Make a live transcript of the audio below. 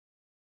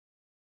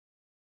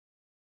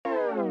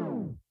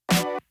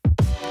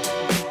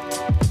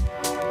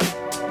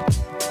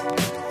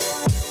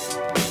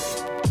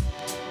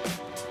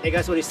Hey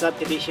guys, what is up?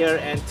 Teddy here,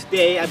 and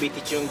today I'll be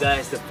teaching you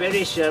guys the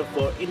variation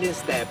for Indian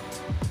step.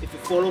 If you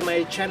follow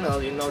my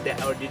channel, you know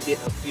that I already did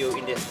a few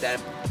Indian step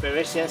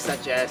variations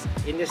such as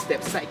Indian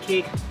step side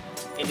kick,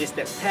 Indian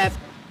step tap.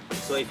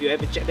 So if you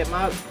haven't checked them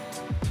out,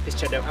 please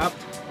check them out.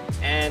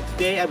 And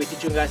today I'll be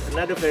teaching you guys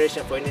another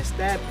variation for Indian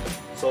step.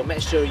 So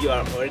make sure you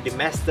are already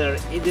master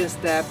Indian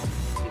step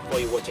before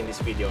you're watching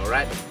this video,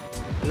 alright?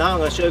 Now I'm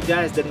going to show you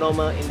guys the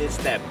normal Indian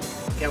step.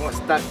 Okay, I'm going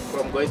to start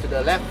from going to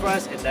the left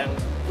first and then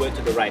going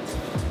to the right.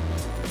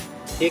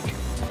 Kick,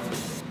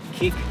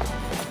 kick.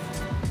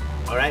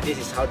 Alright, this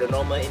is how the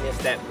normal Indian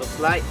step looks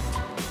like.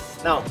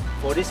 Now,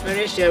 for this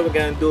variation, we're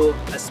going to do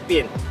a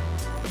spin.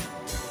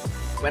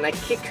 When I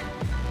kick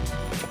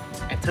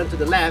and turn to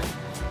the left,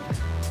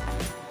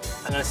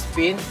 I'm going to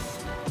spin.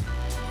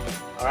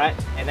 Alright,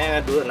 and then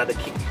I'm going to do another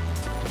kick.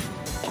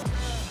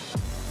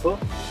 Cool?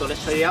 So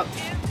let's try it out.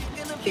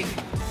 Kick.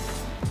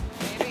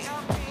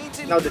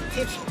 Now the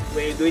tips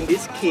when you're doing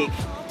this kick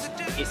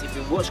is, if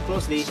you watch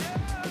closely,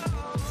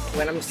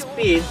 when I'm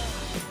spin,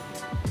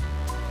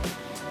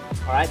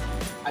 alright,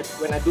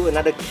 when I do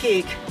another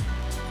kick,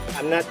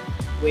 I'm not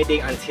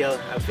waiting until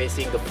I'm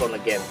facing the front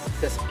again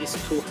because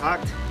it's too hard.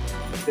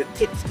 The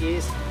tips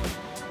is,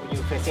 when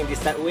you're facing this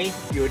that way,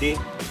 you already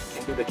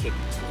can do the kick.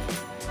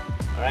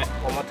 Alright,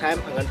 one more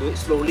time, I'm gonna do it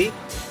slowly.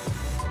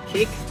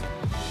 Kick,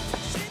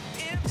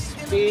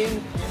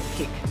 spin, and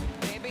kick.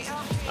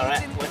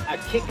 Alright, when I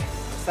kick,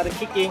 started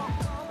kicking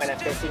when I'm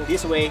facing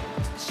this way,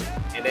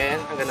 and then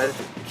I'm gonna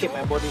keep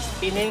my body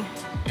spinning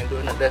and do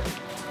another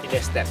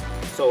Indian step.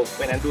 So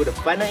when I do the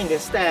final Indian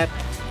step,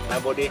 my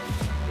body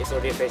is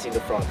already facing the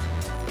front.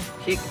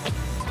 Kick,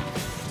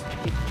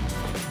 kick.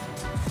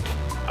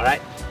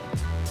 Alright,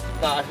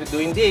 now after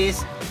doing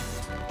this,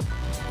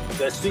 I'm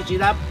gonna switch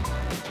it up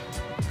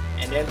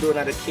and then do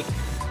another kick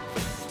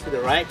to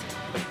the right,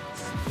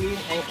 spin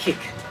and kick.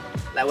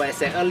 Like what I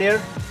said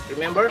earlier,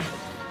 remember,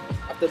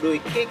 after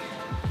doing kick,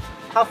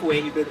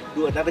 halfway you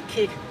do another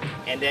kick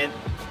and then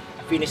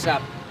finish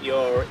up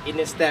your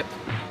Indian step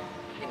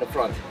in the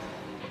front.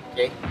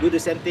 Okay, do the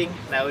same thing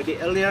like I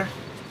did earlier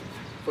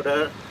for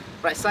the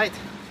right side.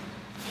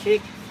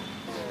 Kick,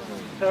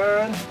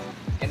 turn,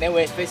 and then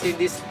when facing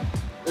this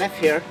left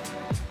here,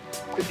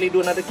 quickly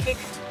do another kick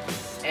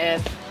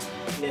and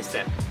Indian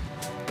step.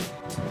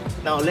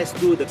 Now let's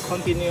do the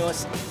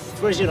continuous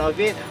version of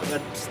it. I'm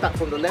going to start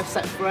from the left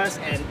side first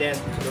and then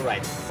to the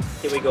right.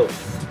 Here we go.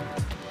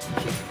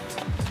 Kick.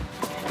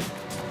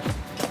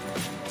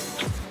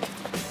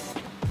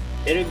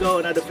 There you go,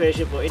 another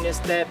variation for Indian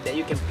step that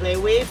you can play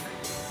with.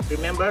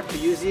 Remember to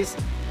use this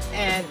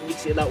and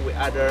mix it up with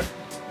other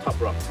top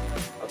rock.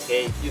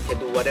 Okay, you can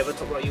do whatever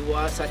top rock you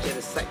want, such as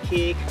a side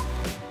kick.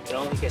 You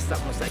know, you can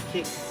start from side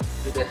kick,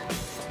 do the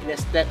Indian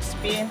step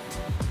spin,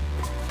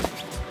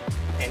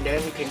 and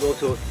then you can go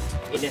to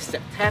Indian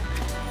step tap.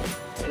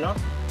 You know,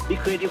 be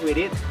creative with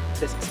it.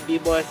 Because it's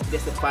b-boy,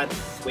 that's the fun.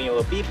 When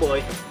you're a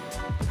b-boy,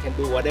 you can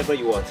do whatever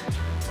you want.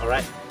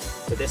 Alright,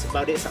 so that's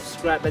about it.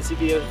 Subscribe, like this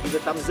video, give it a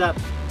thumbs up,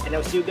 and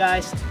I'll see you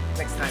guys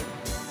next time.